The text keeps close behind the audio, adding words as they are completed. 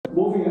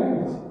moving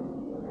average,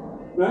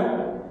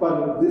 right?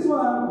 But this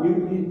one, you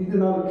did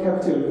not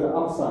capture the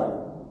upside.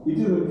 You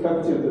didn't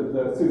capture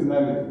the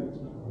seasonality,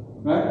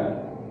 right?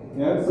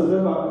 Yeah, so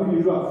that's why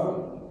pretty rough,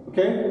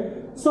 okay?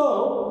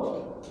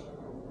 So,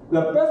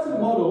 the best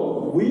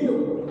model we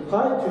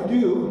try to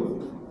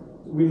do,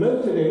 we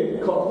learned today,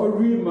 called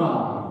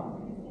ARIMA.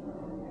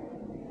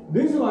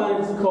 This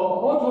one is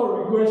called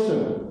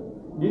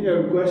auto-regression,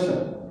 linear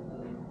regression.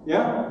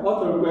 Yeah,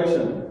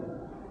 auto-regression.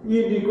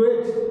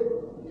 Integrate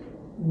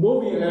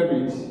moving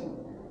average.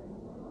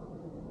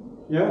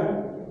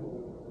 Yeah?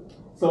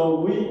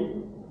 So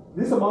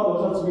this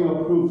model has been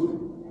approved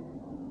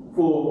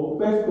for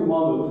best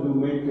model to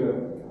make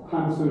a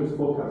time series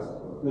forecast.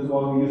 That's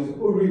why we use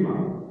ARIMA,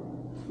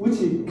 which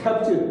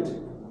captured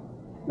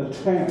the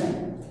trend,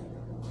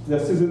 the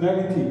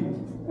seasonality,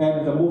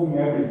 and the moving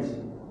average.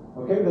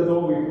 Okay, that's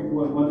all we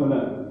want to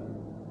learn.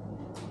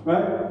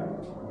 Right?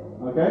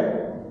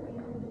 Okay?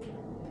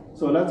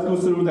 So let's go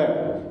through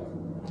that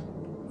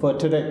for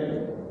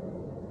today.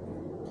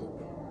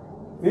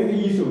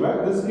 Any issue,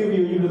 right? Let's give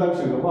you an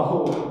introduction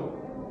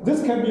about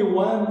this can be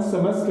one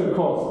semester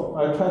course.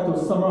 I try to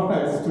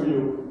summarize to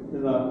you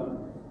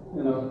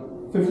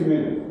in 50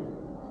 minutes.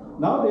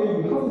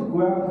 Nowadays, you have to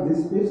grab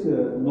this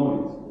basic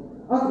knowledge.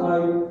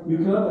 Otherwise, you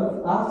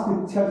cannot ask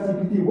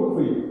ChatGPT work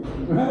for you.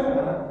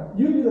 Right?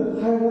 You need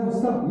a high level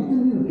stuff. You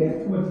don't need to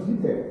get too much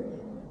detail.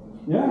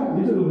 Yeah,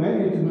 you need to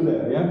manage to do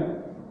that. Yeah.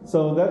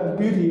 So that's the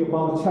beauty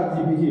about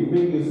ChatGPT,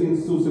 making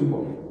things so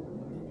simple.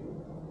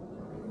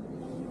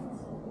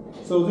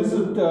 So this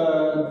is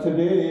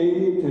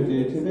today,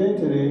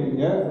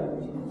 yeah.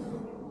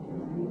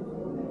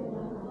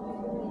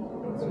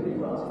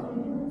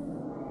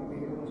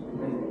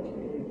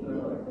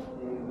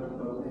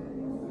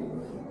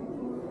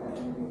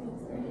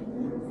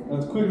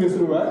 Let's quickly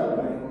through, right?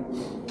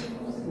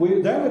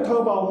 Then we talk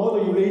about model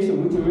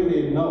evaluation, which you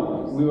really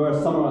know. We will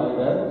summarize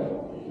that.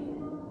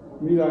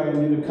 Maybe I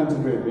need to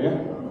concentrate, yeah?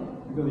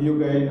 Because you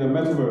guys in the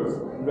Metaverse,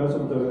 rest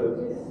of the.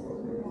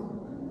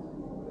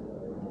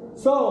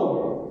 So,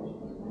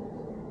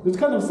 this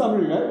kind of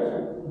summary,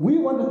 right? We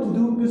wanted to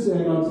do business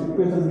analysis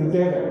based on the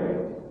data.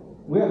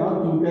 We are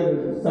not doing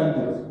data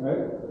scientists,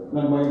 right?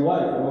 Like my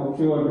wife,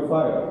 she want to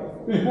fire.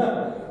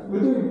 We're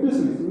doing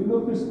business, we know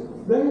business.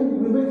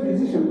 Then we make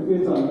decisions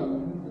based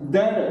on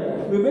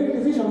data. We make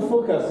decision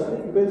focus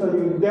based on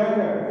your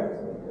data.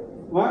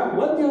 Right?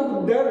 What do you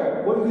have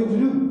data? What do you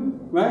do?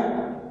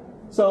 Right?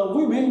 So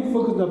we mainly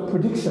focus on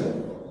prediction.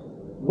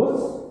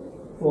 What's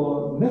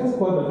for next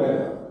quarter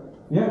data?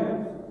 Yeah.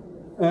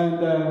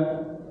 And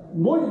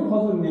more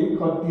importantly,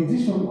 called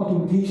decision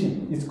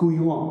automation is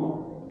going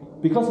on.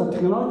 Because the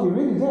technology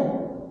really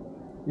there.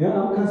 Yeah,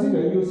 I'm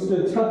considering use the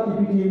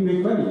ChatGPT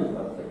make money.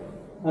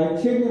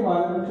 I change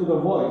one to the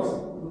voice,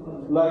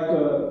 like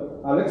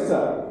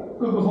Alexa,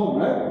 Google Home,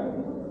 right?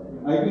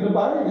 I get a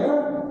buy,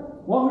 yeah,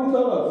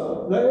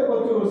 $100. They're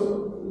able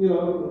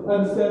to,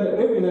 understand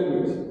every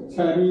language,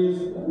 Chinese,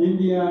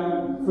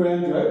 Indian,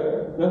 French,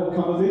 right? They have a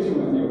conversation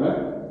with you,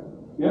 right?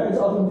 Yeah, it's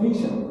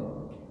automation.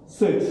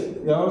 Search,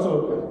 they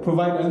also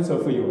provide answer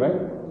for you, right?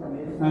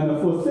 And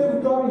for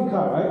self-driving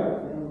car, right?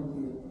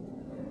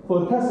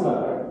 For Tesla,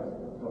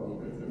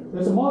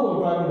 there's a model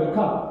driving the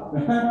car,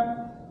 right?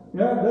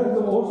 Yeah, that's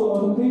also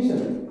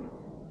automation.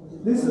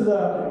 This is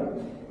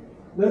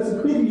that's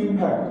a big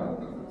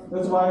impact.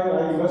 That's why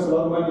I invest a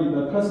lot of money in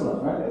the Tesla,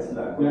 right?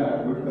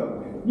 Yeah.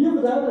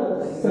 If that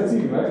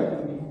succeeds, right?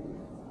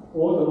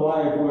 All the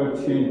life will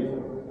change.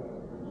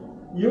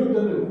 You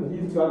don't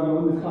need to drive your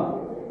own car.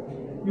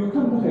 You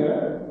come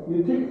here,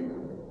 you take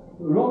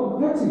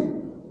road taxi.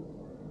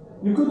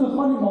 You go to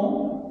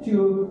honeymoon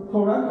to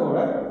Toronto,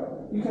 right?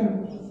 You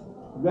can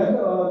rent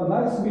a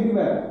nice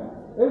minivan.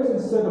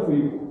 Everything's set up for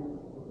you.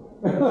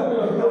 To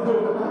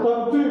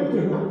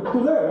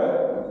there, right?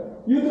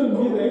 You don't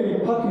need any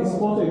parking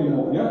spot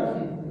anymore, yeah?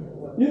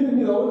 You don't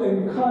need to own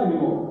any car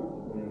anymore.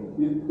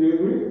 Do you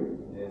agree?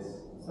 Yes.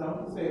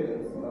 Some say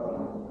that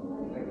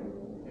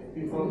if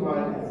people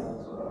find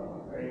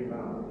very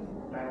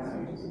fancy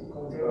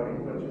regarding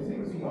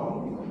purchasing small,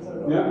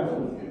 yeah.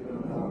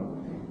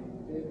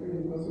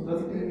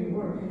 Does it really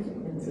work?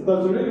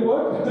 Does it really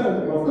work? Of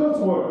course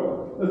it works.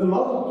 There's a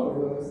lot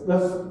of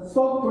that's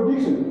stock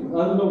prediction. I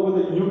don't know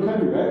whether in your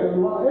country, right?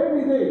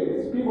 Every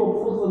day people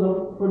focus on the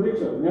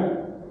prediction, yeah?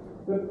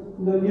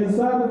 The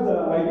inside of the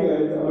idea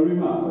is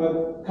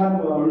ARIMA,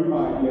 kind of ARIMA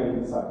idea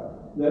inside.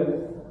 Then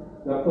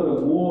they put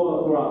a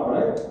more graph,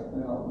 right?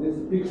 This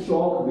big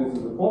shock, this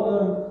is the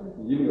bottom,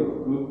 give you a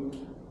good,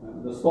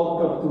 the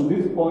stock up to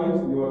this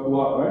point, you will go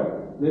up,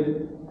 right? They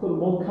put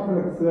more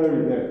complex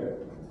theory there.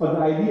 But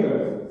the idea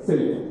is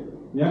same,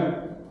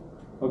 yeah?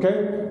 Okay?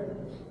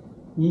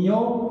 In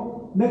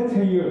your next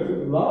 10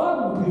 years, a lot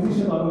of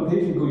decision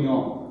automation going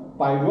on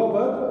by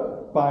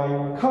robot, by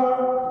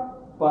car,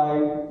 by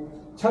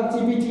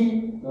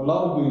ChatGPT, a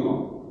lot going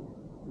on.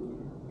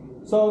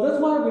 So that's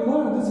why we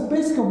learn this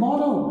basic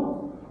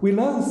model. We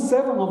learned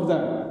 7 of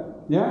them.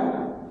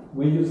 Yeah?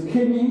 We use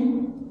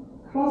k-mean,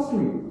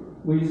 clustering.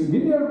 We use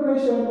linear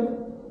regression,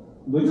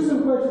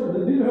 Logistic question, the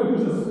linear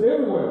is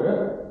everywhere,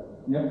 right?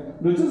 Yeah.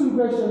 Logistic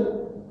question,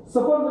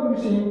 support the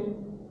machine,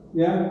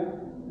 yeah.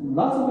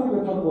 Last week we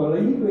talked about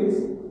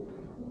linear-based.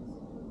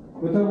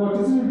 We talked about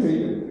decision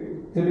tree.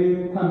 Today,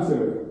 time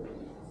series.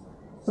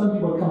 Some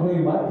people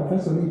complain about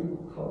Professor Lee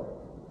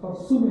taught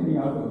so many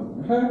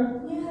algorithms. Okay?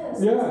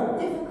 Yes, Yeah.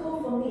 it's difficult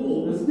for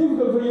me. It's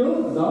difficult for you?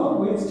 No,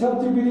 with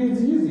ChatGPT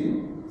it's easy.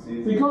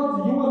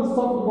 Because you want to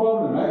solve the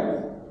problem,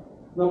 right?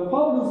 The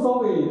problem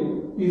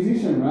solving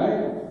decision,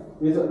 right,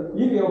 is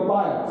if you're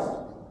biased,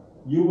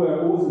 you will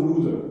always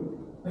loser.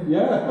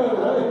 Yeah,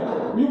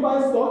 right? You buy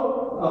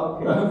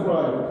stock, that's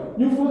right.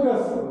 You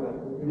focus,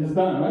 it's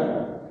done,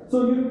 right?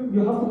 So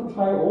you have to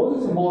try all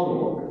this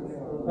model.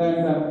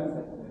 And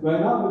right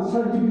now with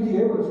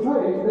ChatGPT able to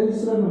try it, then you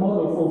select the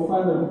model for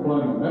final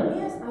deployment, right?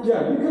 Yes,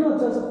 yeah, you cannot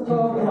just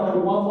talk about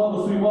one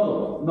model, three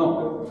models.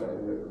 No.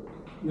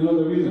 You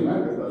know the reason,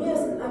 right? Yes,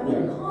 I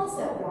mean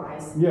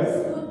concept-wise, yes.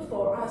 It's good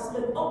for us,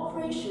 but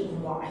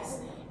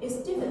operation-wise,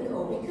 it's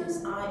difficult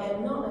because I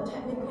am not a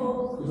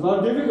technical. It's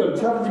not difficult.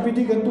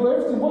 ChatGPT can do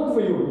everything work for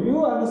you.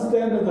 You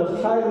understand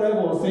the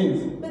high-level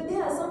things. But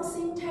there are some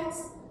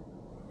syntax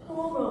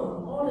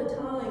problem all the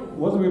time.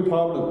 What's the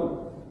problem?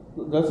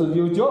 That's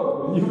your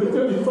job. You will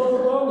tell you solve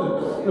the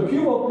problem. The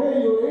people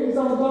pay you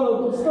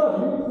 $80,000 to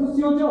start. It's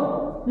your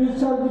job. Use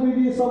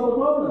ChatGPT to solve the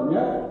problem.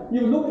 Yeah.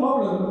 If no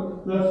problem,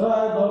 the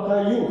not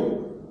hire you.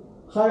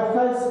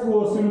 High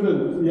school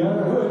student. Yeah.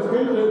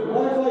 Educated.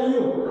 Hire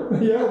you.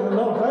 Yeah.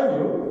 Not hire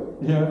you.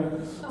 Yeah.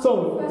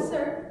 So.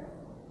 Professor,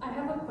 I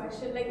have a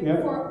question. Like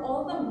for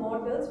all the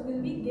models, will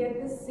we get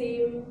the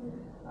same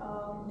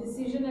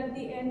decision at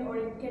the end, or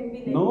it can be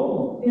like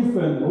no,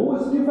 different.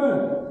 Always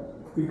different.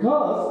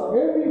 Because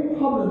every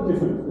problem is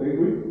different, do you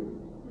agree?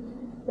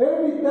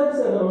 Every data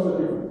set is also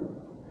different.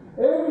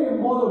 Every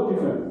model is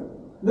different.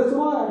 That's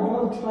why you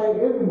have to try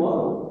every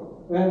model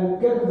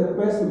and get the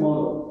best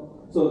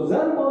model. So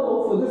that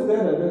model for this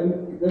data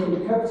then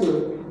will capture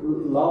a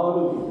lot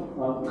of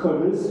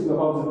characteristics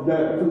about the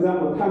data. For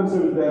example, time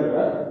series data,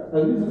 right?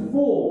 At least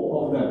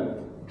 4 of them.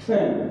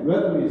 Trend,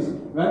 randomness,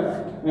 right?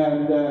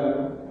 And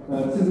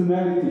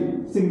seasonality,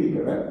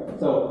 signature, right?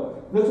 So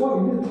that's why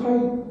you need to try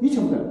each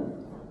of them.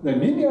 The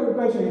linear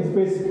regression is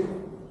basic.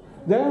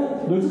 Then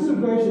logistic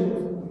regression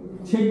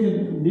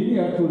changes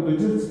linear to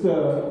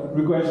logistic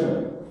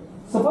regression.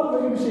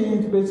 Support machine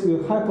is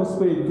basically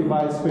hyperspace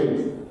device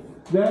space.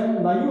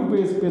 Then naive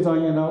based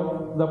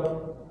on the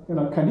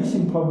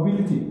condition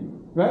probability,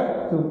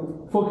 right? To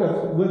focus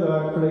whether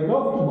I play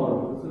golf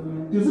tomorrow.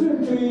 Decision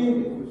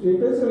tree is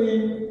basically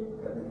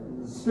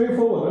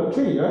straightforward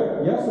tree,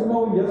 right? Yes or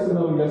no, yes or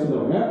no, yes or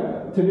no.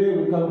 Yeah. Today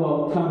we talk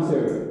about time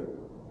series.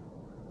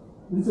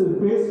 This is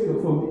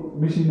basic for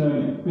machine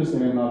learning,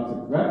 business analysis,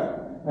 right?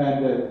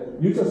 And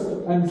you just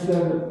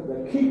understand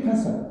the key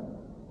concept.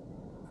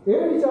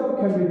 Every job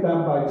can be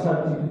done by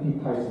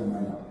ChatGPT Python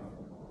right now.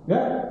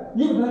 Yeah?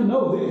 You don't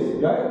know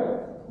this, right?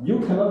 You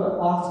cannot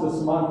ask a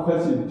smart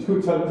question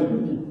to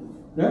ChatGPT.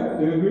 Yeah?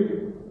 Do you agree?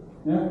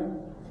 Yeah?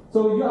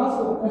 So you ask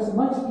as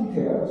much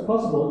detail as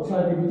possible,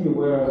 ChatGPT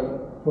will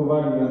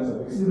provide you an answer.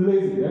 It's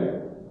lazy, right?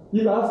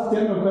 You ask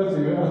general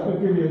question, I'll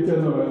give you a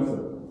general answer.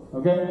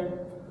 Okay?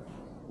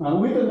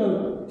 We're going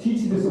to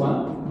teach this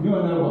one,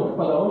 neural network,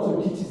 but I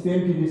also teach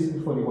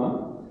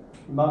CMP641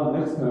 about the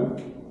next term.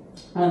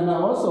 And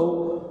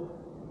also,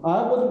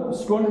 I would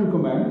strongly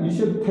recommend you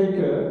should take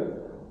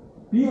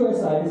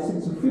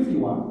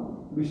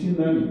BUSI651, machine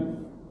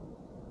learning,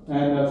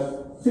 and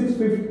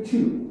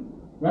 652,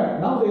 right?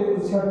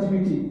 Nowadays it's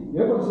ChatGPT.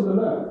 You're able to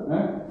learn,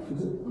 right?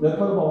 They talk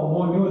about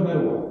more neural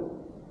network.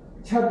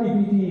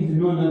 ChatGPT is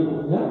neural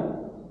network, yeah?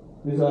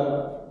 It's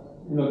a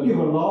give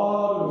a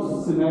lot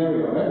of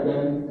scenario, right?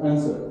 Then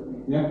answer,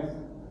 yeah.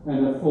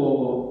 And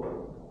for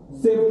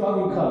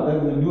self-driving car,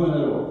 that's the neural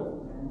network.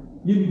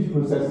 Image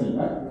processing,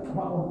 right?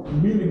 About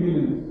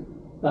million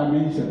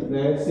dimension.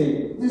 They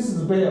say this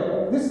is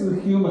bear, this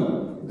is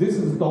human, this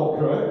is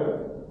dog, right?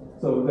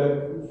 So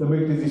they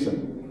make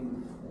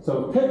decision.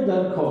 So take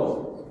that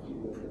course.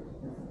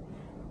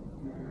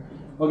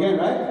 Okay,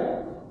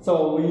 right?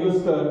 So we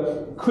use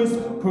the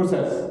CRISP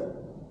process,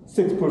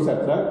 6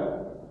 process, right?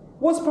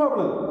 What's the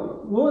problem?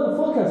 We want to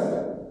focus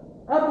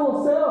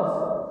Apple sales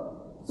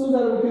so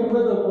that we can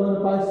whether we want to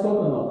buy stock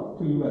or not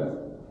to invest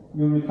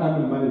your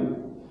retirement money.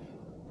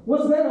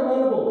 What's that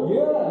available?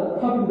 Yeah,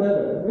 public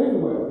data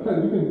everywhere.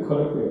 You can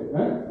collect it,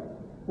 right?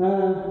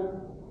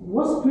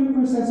 What's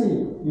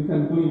pre-processing? You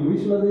can do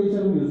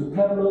visualization, use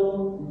Tableau.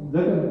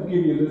 They can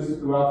give you this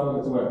graph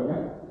as well,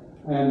 yeah?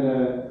 And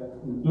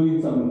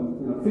doing some,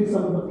 fix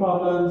some of the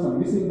problems, some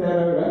missing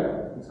data, right?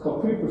 It's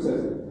called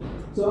pre-processing.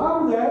 So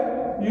after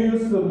that, you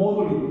use the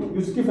modeling.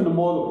 You skip in the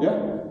model,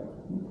 yeah?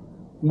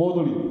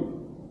 Modeling.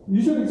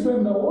 You should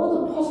experiment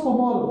all the possible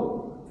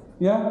model,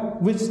 yeah?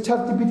 Which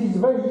ChatGPT is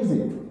very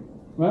easy,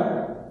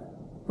 right?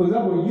 For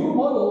example, you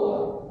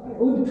model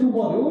only two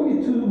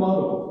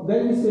models.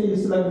 Then you say you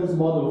select this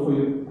model for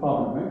your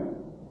problem, right?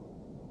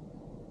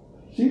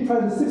 She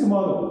tried 6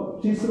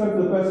 models. She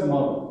selected the best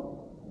model.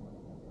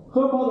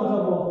 Her model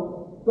has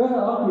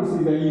better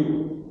accuracy than you.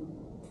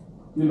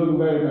 you look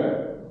very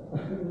bad.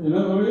 You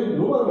know what I mean?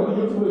 Nobody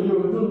will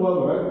use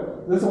model, right?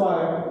 That's why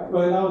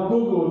right now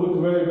Google looks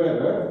very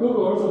bad, right?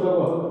 Google also have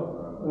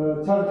a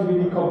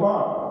ChatGPT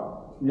bar.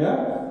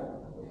 Yeah?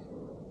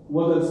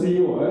 Was the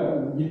CEO, right?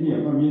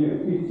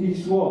 He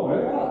swore,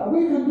 right? We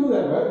can do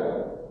that, right?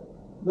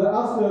 They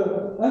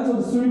answer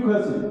the 3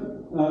 questions.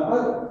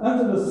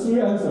 Answer the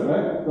 3 answers,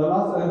 right? The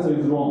last answer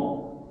is wrong.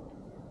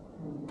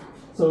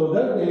 So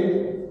that day,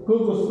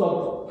 Google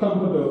stock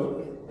tumbled to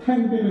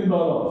 $10 billion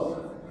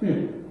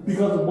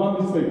because of one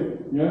mistake.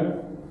 Yeah.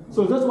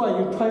 So that's why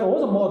you try all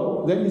the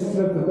model, then you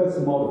select the best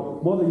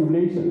model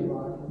evaluation.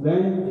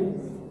 Then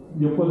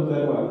you put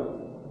that one.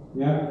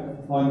 Yeah.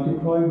 On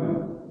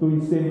deployment,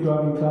 doing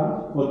self-driving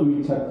car or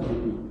doing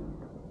ChatGPT.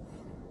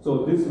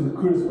 So this is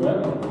crisp,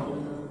 right?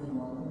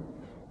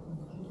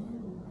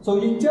 So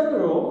in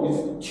general, it's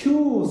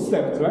 2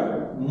 steps,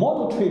 right?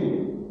 Model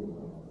training,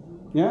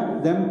 yeah,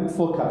 then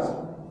forecast.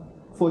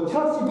 For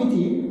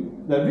ChatGPT,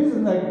 the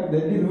reason that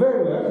they did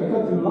very well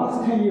because in the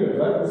last 10 years,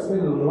 right, they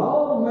spent a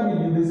lot of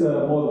money in this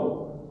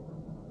model.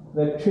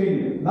 They train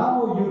it.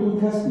 Now you do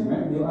testing,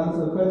 right? You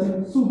answer the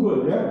question, so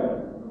good, yeah,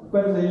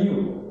 better than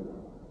you.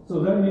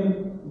 So that means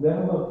they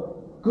have a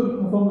good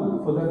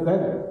performance for that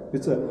data.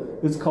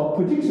 It's called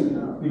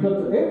prediction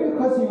because every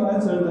question you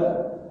answer,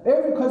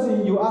 every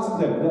question you ask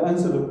them, they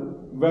answer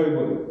very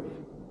good.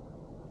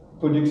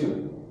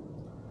 Prediction.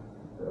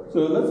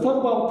 So let's talk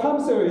about time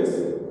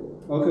series.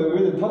 Okay, we're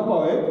going to talk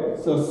about it.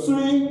 So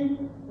 3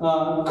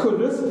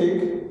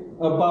 characteristics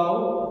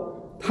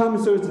about time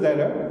series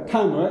data.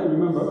 Time, right?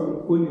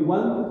 Remember, only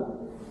one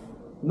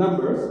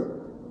numbers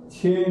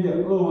change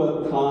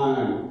over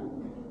time.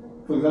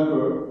 For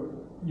example,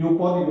 your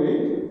body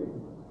weight,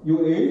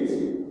 your age.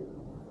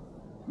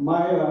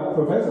 My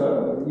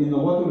professor in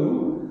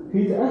Waterloo,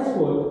 he's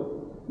expert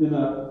in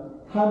a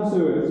time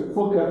series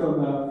focused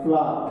on the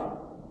flood.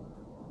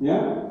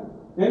 Yeah?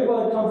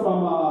 Anybody come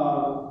from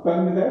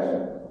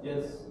Bangladesh?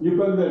 Yes. You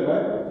Bangladesh,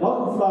 right?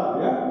 Lot of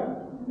flood, yeah?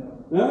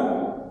 Yeah?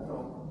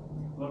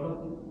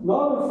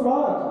 Lot of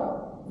flood.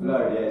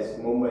 Flood, yes,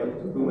 Mumbai.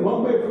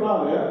 Mumbai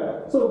flood,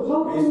 yeah? So how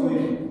do you...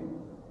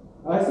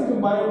 I think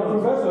my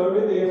professor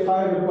already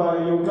hired by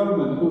your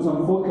government to do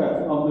some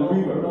forecast of the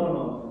river. No.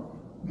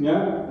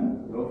 Yeah?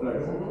 No flood.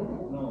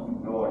 No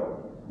water.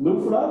 No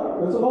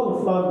flood? There's a lot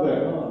of flood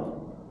there.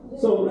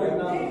 So Right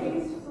now,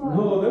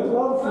 no, there's a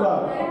lot of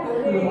flood.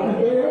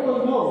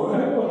 Everyone knows.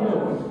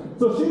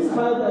 So she's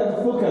hired as a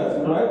forecast,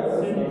 right?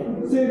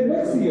 Say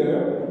next year,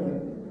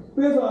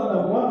 based on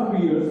the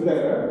 1 year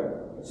there,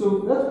 so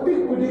that's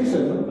big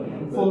prediction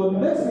for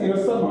next year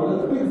summer.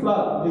 That's big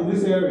flood in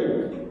this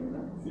area.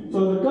 So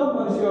the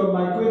government should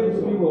migrate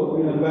these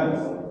people in advance,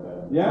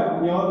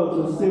 yeah, in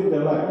order to save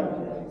their life.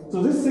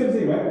 So this same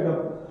thing, right?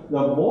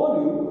 The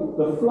volume,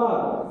 the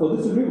flood for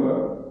this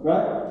river,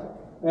 right?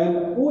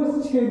 And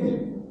always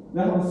changing.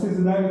 They have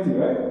seasonality,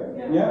 right?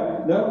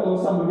 Yeah. There are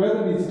some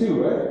residents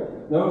too, right?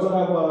 They also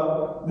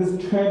have this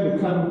trend,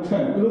 kind of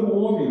trend, global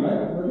warming,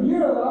 right?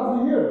 Year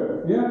after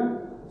year, yeah.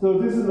 So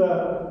this is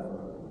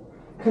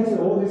catching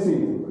all these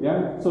things,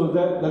 yeah. So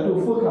that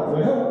will forecast,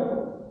 right?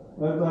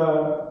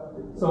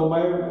 So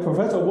my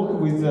professor worked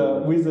with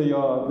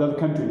the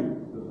country.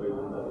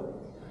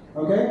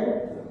 Okay.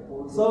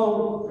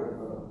 So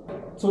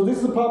this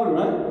is the problem,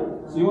 right?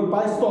 So you want to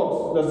buy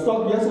stocks. The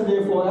stock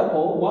yesterday for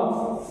Apple,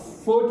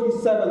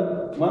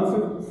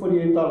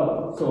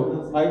 $148. So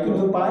are you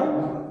going to buy?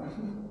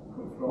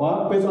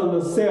 Well, based on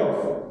the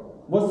sales.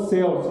 What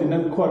sales in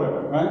that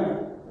quarter, right?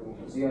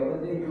 The other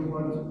day you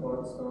want to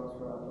support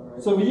stocks,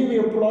 right? So we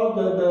will plot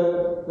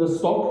the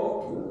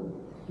stock,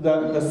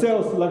 the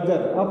sales like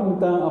that, up and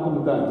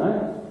down,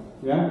 right?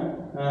 Yeah.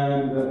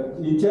 And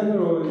in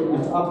general,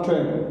 it's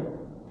uptrend.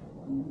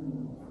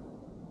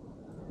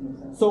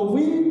 So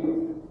we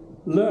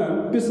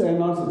learn business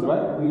analysis,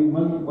 right? We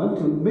want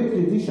to make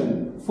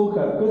decision,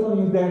 focus based on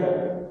your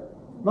data.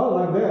 Not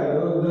like that,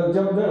 the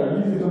jump there,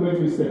 easy to make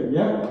mistake,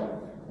 yeah?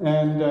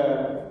 And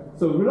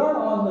so rely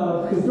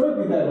on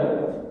historical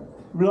data,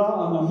 rely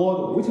on a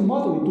model. Which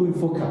model we doing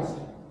forecast?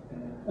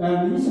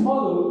 And each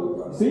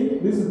model, see,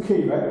 this is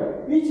key,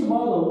 right? Each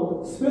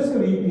model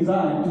specifically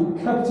designed to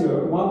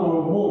capture one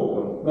or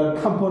more the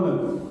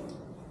component.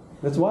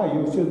 That's why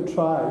you should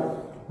try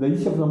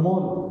each of the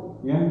model,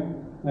 yeah?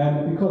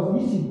 And because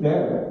each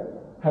data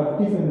have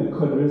different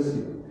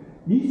characteristics,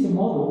 each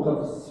model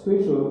has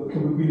special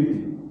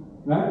capability,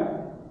 right?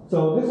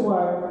 So that's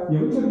why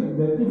usually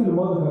the different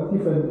models have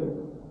different,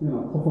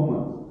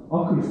 performance,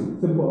 accuracy,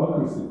 simple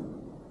accuracy,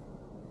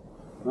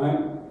 right?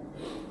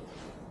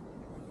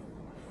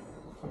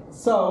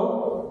 So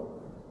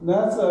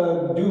let's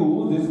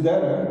do this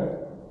data.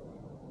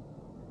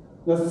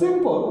 The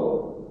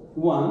simple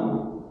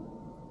one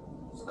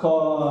is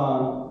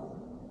called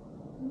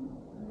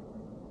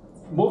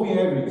moving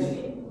average.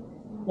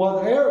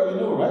 Well, the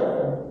error, right?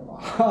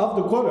 Half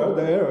the quarter,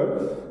 the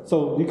error.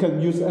 So you can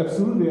use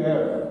absolute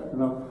error.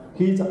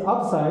 He's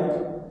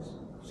upside,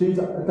 she's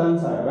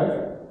downside, right?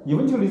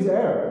 Eventually it's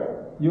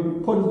error.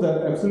 You put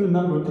the absolute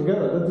number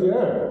together, that's the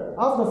error.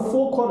 After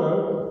 4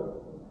 quarters,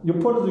 you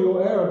put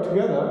your error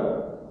together.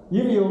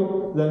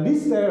 If the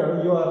least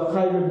error, you are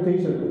high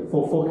reputation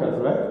for forecast,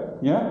 right?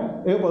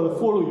 Yeah, able to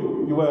follow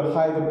you. You will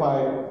hired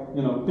by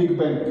big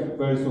bank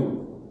very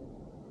soon.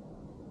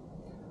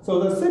 So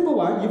the simple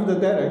one, if the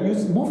data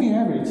use moving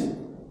average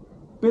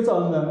based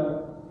on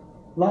the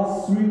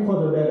last 3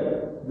 quarter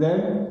data,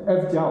 then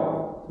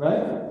FJAW,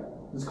 right?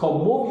 It's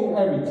called moving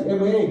average,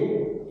 MA.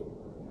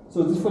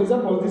 So this, for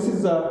example, this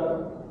is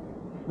the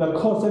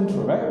call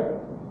center, right?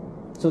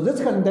 So this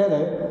kind of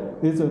data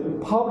is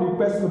probably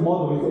best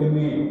model is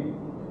MA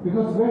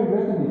because very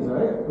randomly,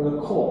 right? For the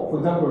call, for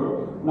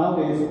example,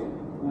 nowadays,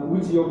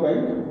 which is your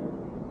bank?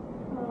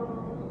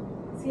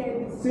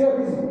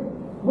 CIBC.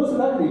 Most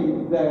likely,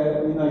 in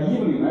the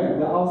evening, right?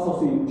 They're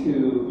outsourcing to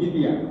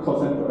India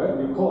call center, right?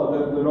 You call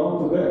the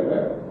wrong to there,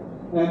 right?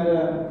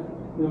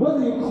 And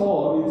what you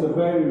call is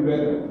very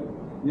random,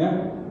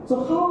 yeah.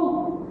 So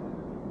how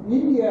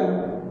India,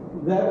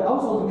 that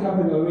outsourcing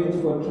company arrange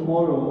for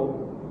tomorrow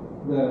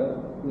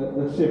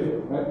the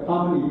shift, right?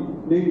 How many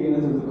lady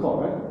answers the call,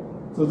 right?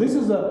 So this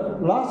is the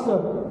last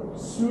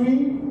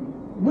 3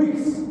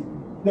 weeks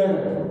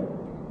data,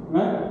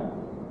 right?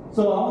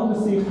 So I want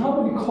to see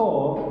how many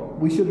calls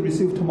we should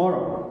receive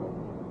tomorrow.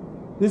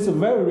 This is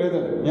very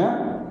random,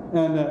 yeah?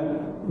 And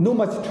no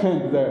much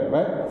trend there,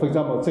 right? For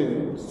example, say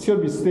it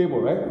should be stable,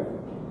 right?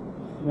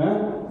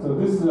 Yeah? So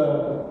this is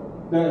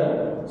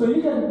data. So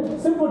you can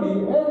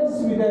simply add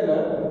this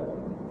data,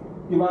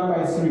 divide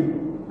by 3.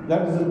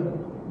 That is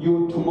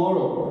your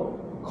tomorrow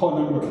call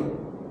number,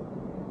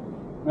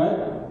 right?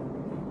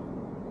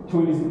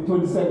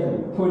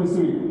 22nd,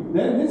 23.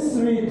 Then these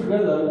 3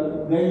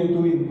 together, then you're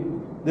doing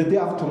the day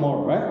after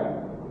tomorrow, right?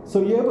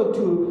 So you're able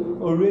to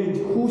arrange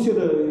who should,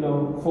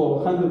 for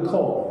 100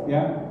 call,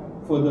 yeah?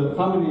 For the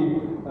how many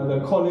the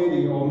call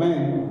lady or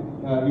man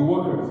you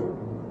workers.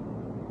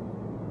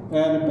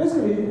 And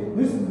basically,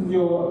 this is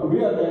your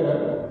real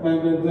data,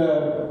 and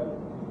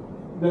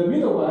the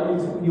middle one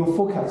is your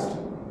forecast,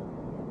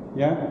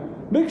 yeah?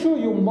 Make sure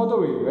you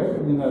moderate, right?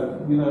 In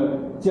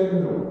a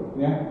general,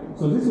 yeah?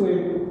 So this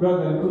way,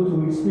 rather than go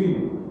to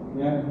extreme,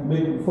 yeah?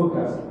 Make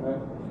forecast, right?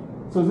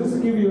 So this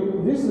give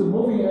you, this is a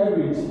moving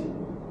average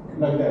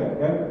like that,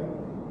 yeah?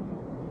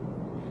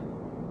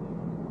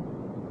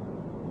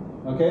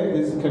 Okay,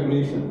 this is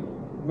calculation.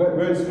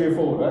 Very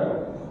straightforward, right?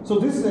 So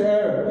this is the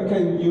error. You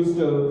can use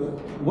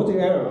what the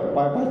error?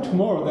 By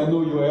tomorrow, they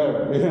know your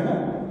error,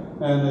 yeah?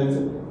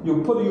 And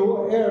you put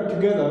your error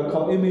together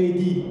called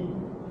MAD,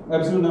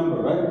 absolute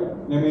number, right?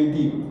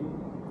 MAD.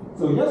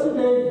 So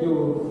yesterday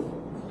you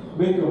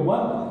make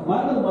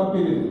 -1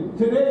 billion.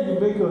 Today you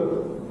make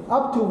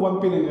up to 1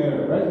 billion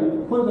error, right?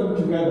 You put them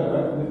together,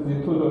 right? The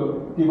total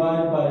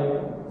divide by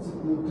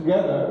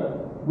together,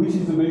 which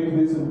is to make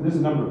this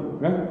number,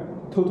 right?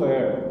 Total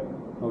error,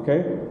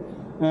 okay?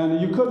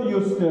 And you could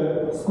use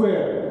the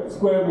square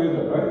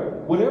method,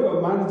 right?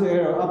 Whatever minus the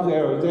error, up the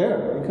error is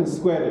error. You can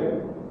square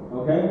it,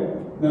 okay?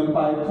 Then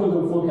by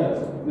total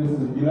forecast, this is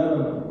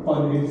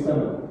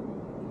 11.87.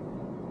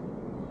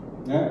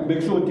 Yeah?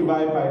 Make sure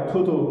divide by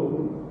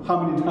total, how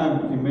many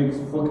times it makes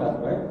forecast,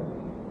 right?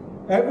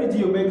 Average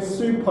you make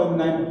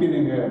 3.9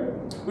 billion error.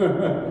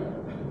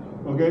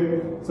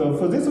 Okay? So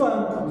for this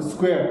one,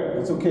 square,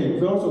 it's okay.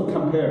 You also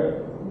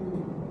compare.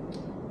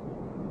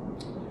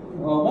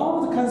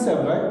 One of the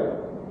concept, right?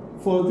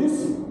 For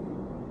this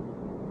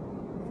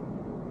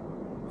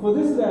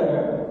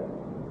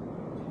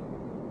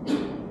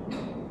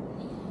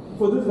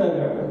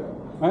data,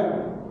 right?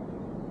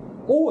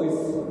 Always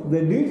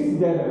the latest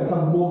data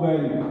have more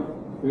value.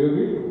 Do you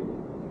agree?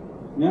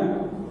 Yeah?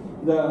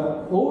 The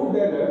old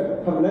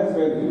data have less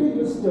value. You can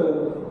use the,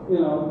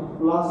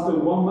 last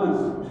 1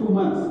 month, 2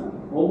 months,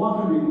 or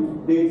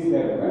 100 days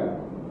data, right?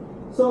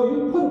 So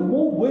you put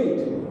more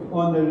weight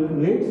on the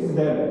latest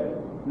data,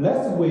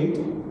 less weight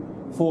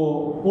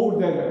for old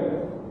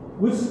data,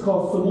 which is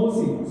called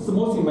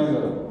smoothing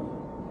method.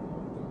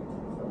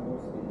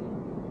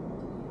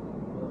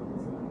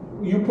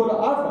 You put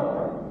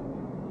alpha,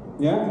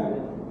 yeah?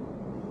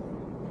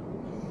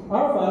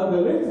 Alpha,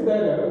 the latest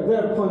data,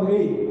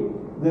 0.8.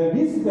 The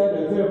least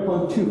data,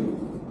 0.2.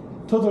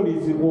 Totally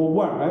is all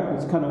 1, right?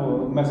 It's kind of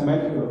a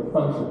mathematical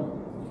function.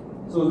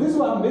 So this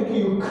one makes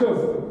your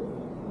curve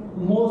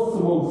more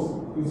smooth.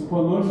 It's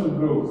exponential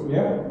growth,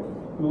 yeah?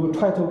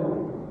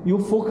 You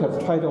focus,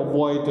 try to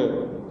avoid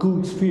go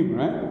extreme,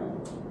 right?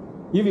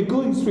 If you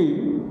go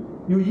extreme,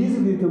 you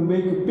easily to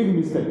make a big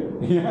mistake,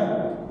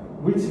 yeah?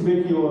 Which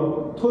make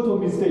your total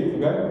mistake,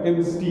 right?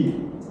 MSD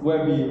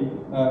will be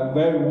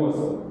very worse.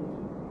 So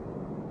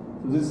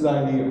this is the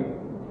idea.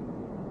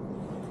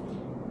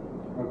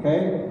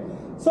 Okay?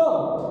 So,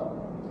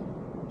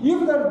 if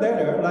the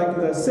data, like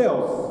the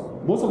sales,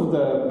 most of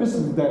the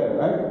business data,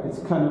 right? It's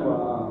kind of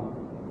a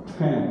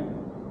trend,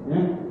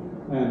 yeah?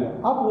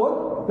 And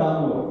upward,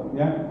 downward,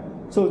 yeah?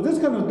 So this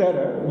kind of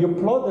data, you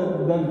plot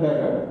that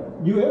data,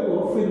 you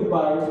able to fit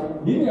by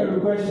linear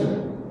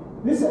regression.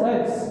 This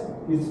X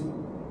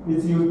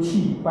is your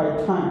T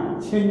by time,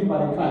 change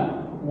by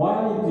time.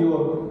 Y is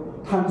your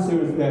time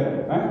series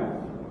data, right?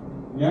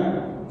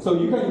 Yeah? So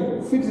you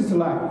can fit this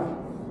line.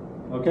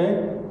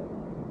 Okay?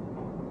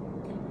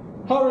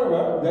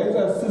 However, there is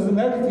a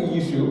seasonality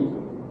issue.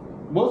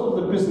 Most of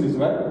the business,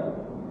 right?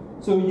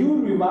 So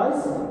you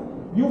revise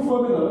your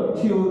formula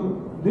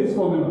to this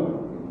formula.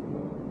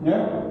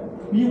 Yeah?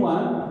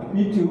 B1,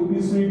 B2,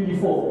 B3,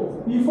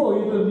 B4.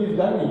 B4 is a bit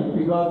dummy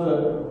because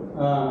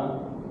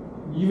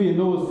if you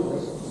know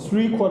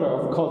 3/4,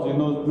 of course, you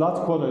know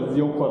last quarter is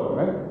your quarter,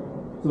 right?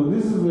 So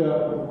this is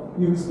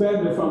you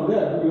expand it from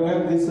there. You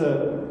have this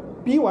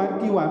B1,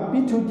 D1,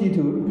 B2, D2,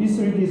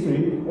 B3,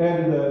 D3,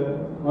 and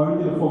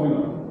original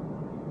formula.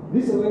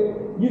 This way,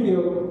 if you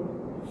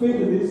fit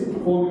this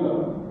formula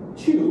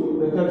to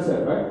the data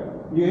set, right,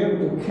 you're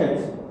able to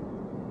catch.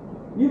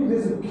 If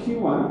this is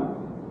Q1,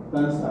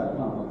 downside,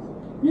 how much?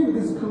 If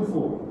this is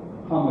Q4,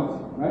 how much,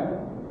 right?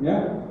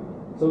 Yeah?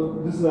 So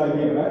this is the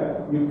idea,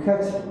 right? You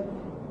catch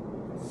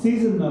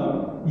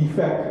seasonal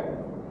effect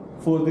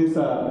for this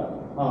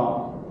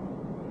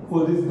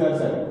data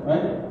set,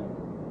 right?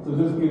 So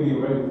this gives you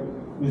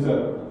if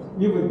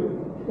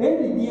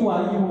any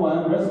D1,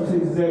 U1 recipe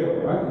is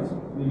 0, right? It's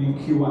maybe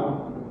Q1.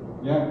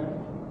 Yeah?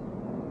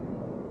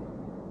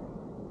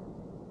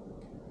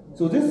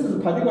 So this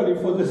is particularly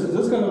for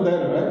this kind of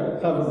data,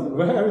 right? Have a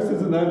very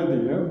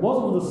seasonality. Yeah?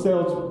 Most of the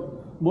sales,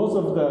 most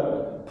of the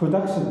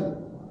production,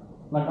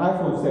 like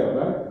iPhone sale,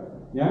 right?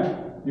 Yeah?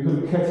 You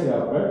can catch it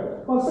up,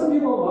 right? Well, some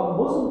people,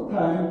 most of the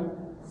time,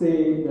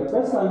 say the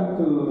best time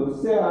to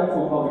sell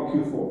iPhone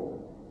probably Q4.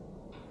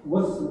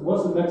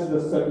 What's the next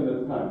step in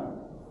the time?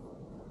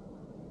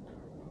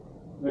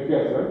 I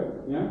guess, right?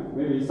 Yeah?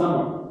 Maybe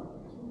summer.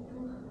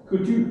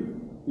 Q2.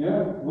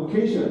 Yeah?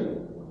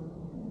 Vacation.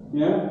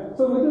 Yeah?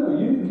 So we don't know.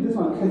 You need this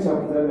one catch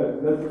up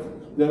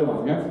that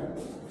one, yeah?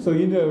 So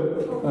you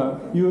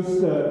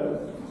use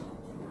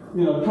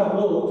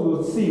Tableau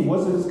to see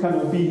what's this kind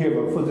of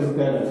behavior for this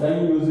data.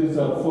 Then you use this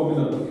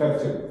formula to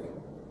capture.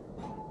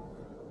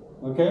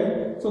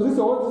 Okay? So this is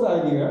all this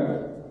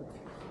idea.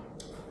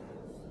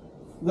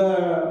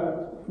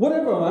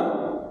 Whatever one,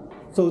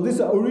 so this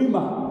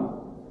ARIMA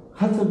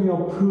has to be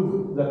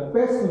approved, the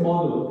best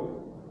model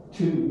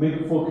to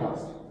make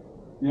forecast.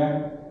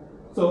 Yeah?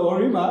 So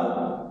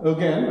ARIMA,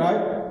 again,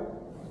 right?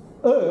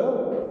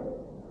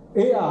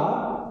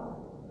 AR,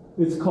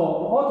 it's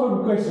called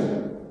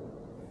auto-regression.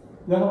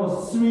 There are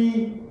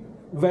 3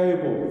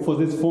 variables for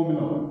this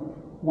formula.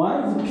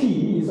 One is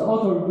P, is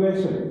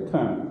auto-regression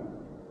term.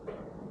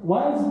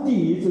 One is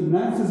D, is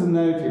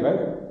non-seasonality,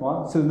 right?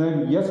 Well,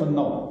 seasonality, yes or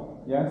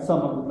no? Yeah,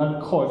 some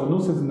not call, no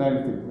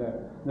seasonality.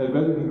 That's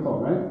relatively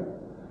called, right?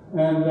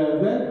 And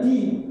then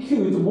D,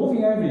 Q is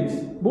moving average.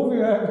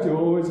 Moving average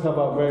always have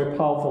a very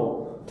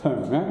powerful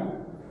term, right?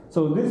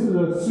 So this is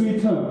a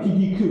 3-term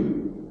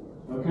PDQ.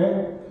 Okay?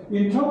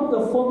 In terms of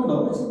the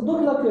formula, it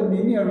looks like a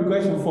linear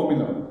regression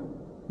formula.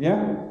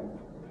 Yeah?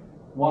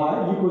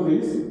 Y equals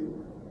this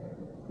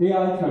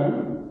AI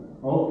term,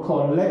 or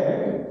called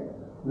lag.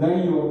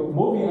 Then your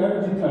moving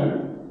average term.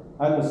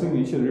 I don't think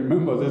you should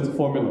remember this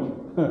formula.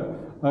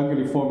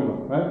 Ugly formula,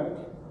 right?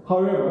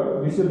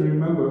 However, you should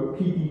remember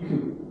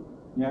PDQ.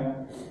 Yeah?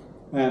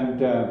 And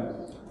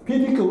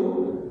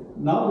PDQ,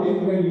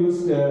 nowadays you can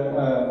use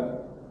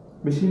the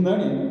machine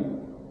learning,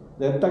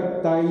 they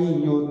tie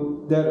in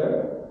your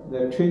data,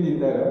 the training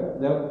data,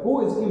 they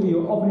always give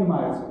you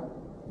optimized.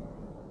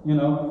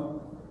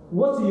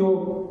 What's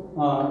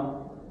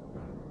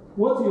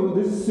your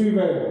this 3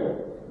 variable?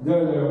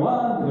 There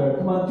 1, there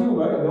 2,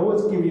 right? They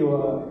always give you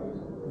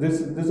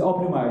this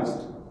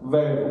optimized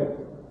variable.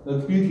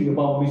 That's the beauty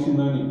about machine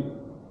learning.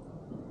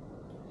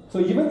 So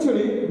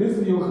eventually, this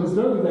is your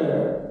historical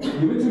data.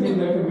 Eventually,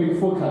 there can be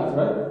forecast,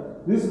 right?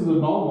 This is the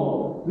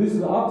normal. This is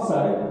the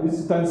upside. This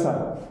is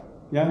downside.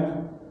 Yeah.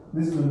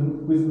 This is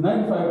with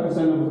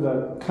 95% of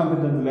the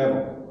confidence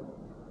level.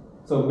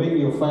 So make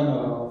your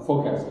final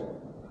forecast.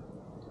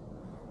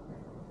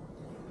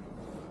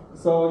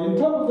 So in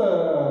terms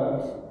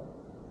of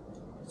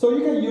so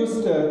you can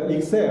use the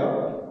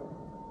Excel.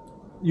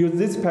 Use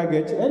this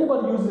package.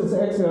 Anybody use this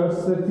Excel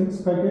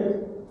statistics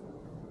package?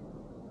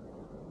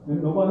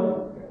 Nobody?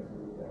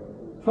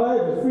 Try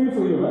it. It's free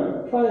for you,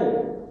 right? Try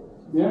it.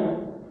 Yeah?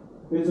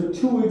 It's a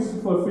 2 weeks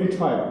for free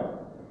trial.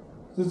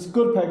 So it's a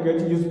good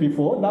package used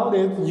before.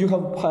 Nowadays you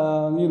have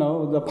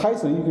the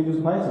Python. You can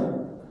use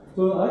Python.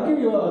 So I give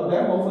you a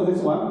demo for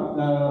this one.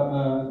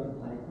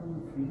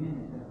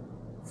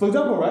 For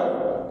example, right?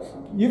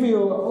 If you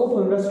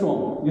open a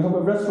restaurant, you have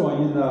a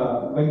restaurant in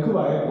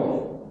Vancouver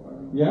airport.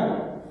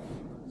 Yeah?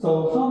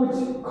 So how much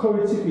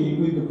curry chicken are you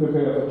going to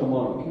prepare for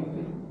tomorrow?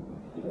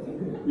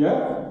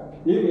 Yeah?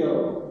 If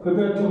you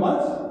prepare too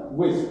much,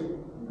 waste.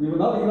 If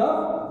not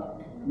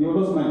enough, you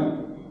lose money.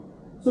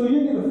 So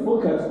you need to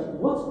focus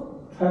what's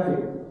traffic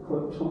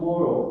for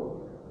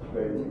tomorrow,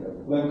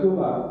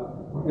 Vancouver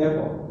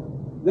airport.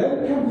 Then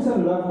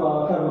 10% left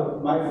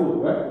have my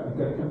food, right? You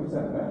get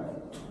 10%, right?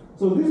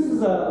 So this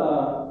is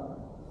a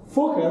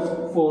focus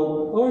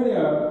for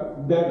earlier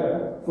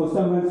data for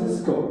San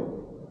Francisco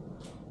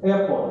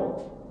airport.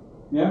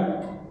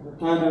 Yeah?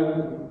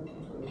 And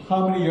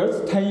how many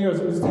years? 10 years.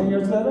 Is 10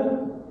 years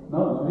later?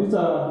 No, it's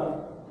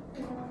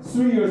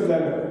 3 years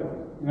later.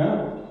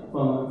 Yeah?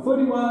 from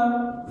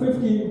 41,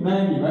 50,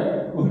 90,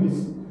 right? Only,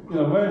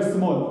 very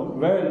small,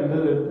 very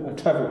little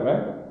traffic,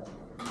 right?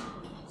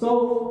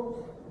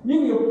 So if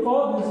you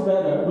plot this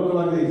data, look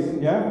like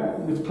this, yeah?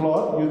 It's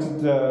plot, use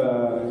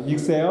the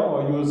Excel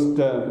or use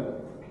the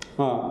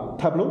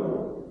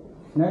Tableau,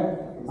 yeah?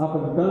 Up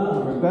and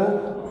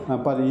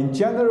down, but in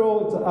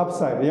general, it's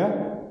upside,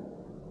 yeah?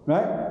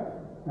 Right?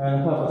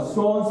 And have a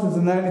strong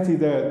seasonality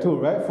there too,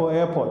 right? For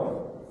airport.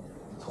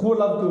 Who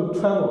love to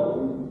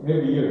travel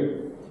every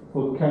year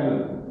for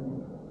Canada?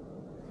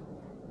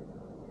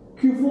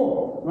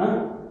 Q4,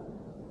 right?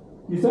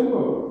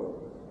 December,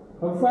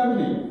 have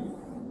family.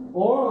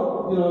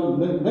 Or,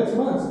 next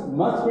month,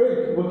 March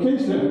break,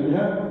 vacation,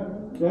 yeah?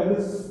 Yeah,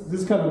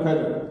 this kind of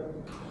pattern.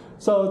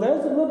 So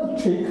there's another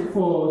trick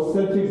for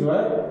statistics,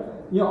 right?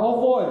 You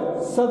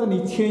avoid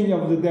suddenly change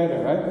of the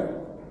data, right?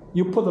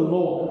 You put a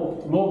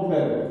log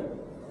data,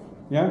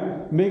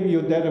 yeah? Make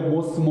your data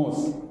more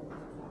smooth.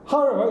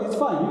 However, it's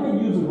fine. You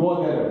can use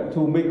raw data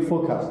to make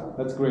forecast.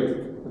 That's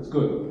great. That's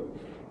good.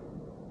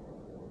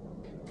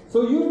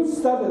 So you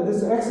start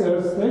this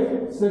Excel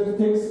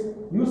statistics.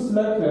 You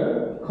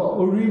select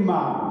called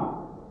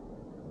ARIMA,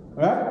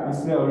 right? You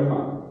select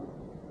ARIMA.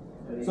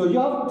 So you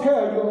have to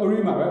tell your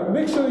ARIMA, right?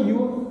 Make sure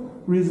you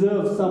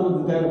reserve some of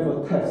the data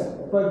for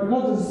test. But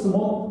because it's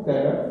small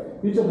data,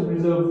 you just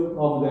reserve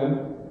of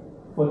them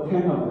for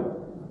 10 of them.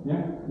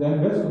 Yeah?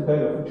 Then rest of the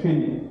data for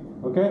training.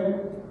 Okay?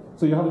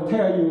 So you have to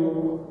tell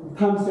you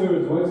time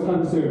series, what is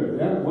time series?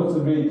 Yeah? What's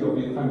the range of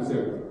the time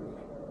series?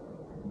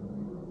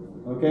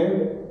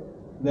 Okay?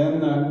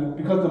 Then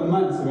because the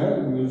months,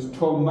 right? We use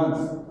 12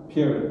 months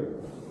period.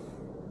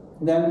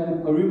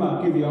 Then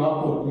ARIMA give you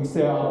output,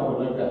 Excel output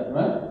like that,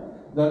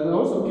 right? Then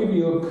also give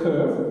you a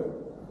curve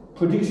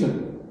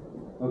prediction.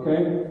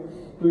 Okay?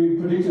 Doing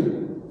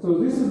prediction. So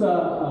this is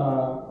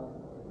a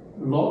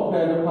log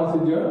data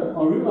passenger,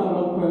 ARIMA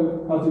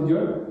log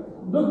passenger.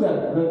 Look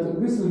at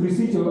that. This is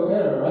residual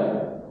error,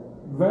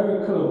 right?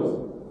 Very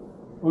close.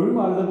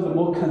 ARIMA a little bit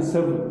more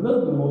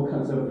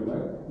conservative,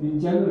 right? In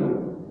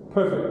general,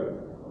 perfect.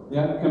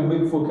 Yeah, can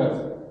make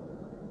forecast.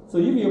 So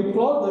if you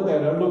plot the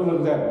data, look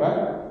at that,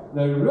 right?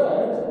 The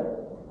red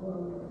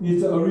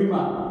is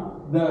ARIMA.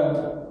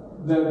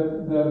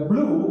 The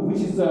blue,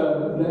 which is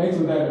the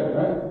actual data,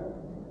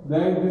 right?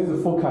 Then this is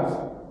the forecast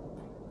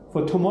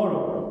for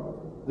tomorrow,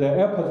 the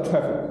airport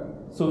traffic,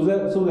 so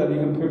that you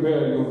can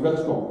prepare your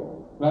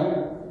restaurant,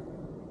 right?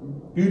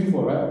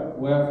 Beautiful, right?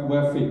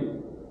 Well fit.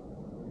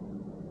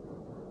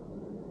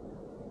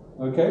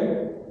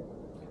 Okay.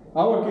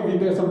 I will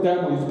give you some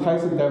demo. It's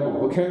Python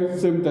demo. Okay,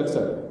 same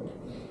dataset.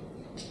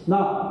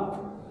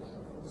 Now,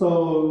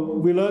 so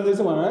we learned this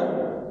one, right?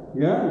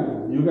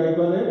 Yeah, you guys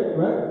got it,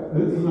 right?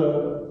 This is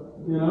a,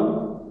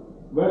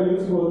 very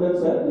useful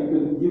dataset. You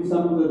can give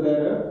some of the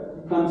data,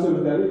 time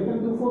series data. You can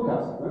do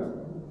forecast, right?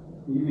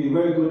 You'll be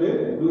very good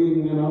at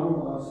doing,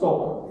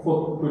 stock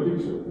for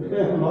prediction.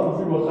 A lot of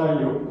people hire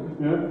you.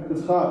 Yeah,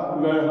 it's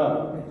hard, very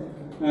hard.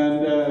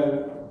 And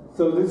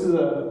so this is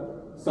a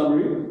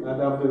summary, and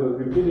I have to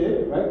repeat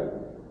it, right?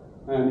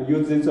 And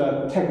use these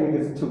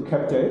techniques to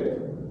capture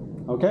it.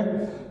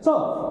 Okay?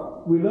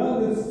 So we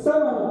learned this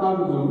 7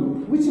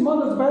 algorithm. Which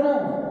model is better?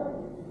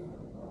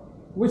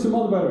 Which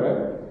model better,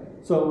 right?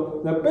 So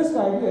the best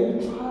idea, you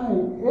try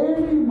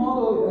every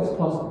model as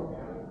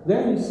possible.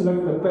 Then you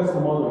select the best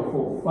model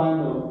for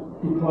final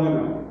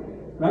deployment,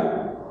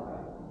 right?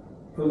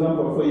 For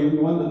example, if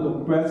you wanted to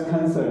breast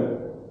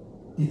cancer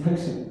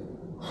detection,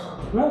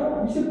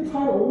 right? You should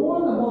try all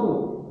the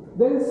model.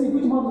 Then see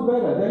which model is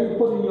better. Then you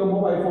put in your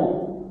mobile phone.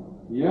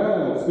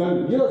 Yes,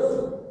 then yes.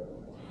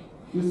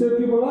 You save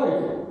people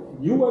life.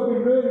 You will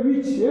be very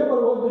rich.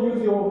 Everybody wants to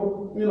use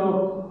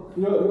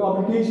your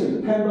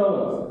application.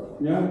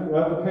 $10. Yeah, you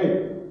have to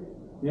pay.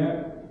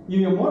 Yeah. If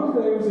you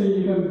monitor everything,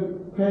 you can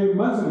pay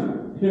monthly.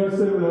 You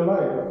save their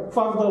life.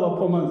 $5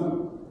 per month.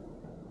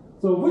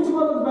 So which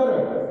model is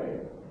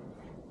better?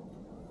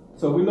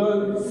 So we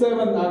learned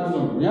 7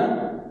 algorithms.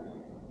 Yeah.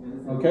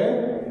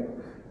 Okay.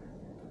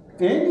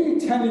 Any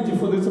challenge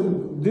for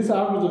this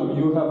algorithm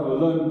you have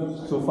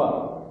learned so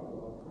far?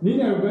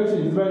 Linear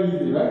regression is very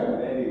easy, right?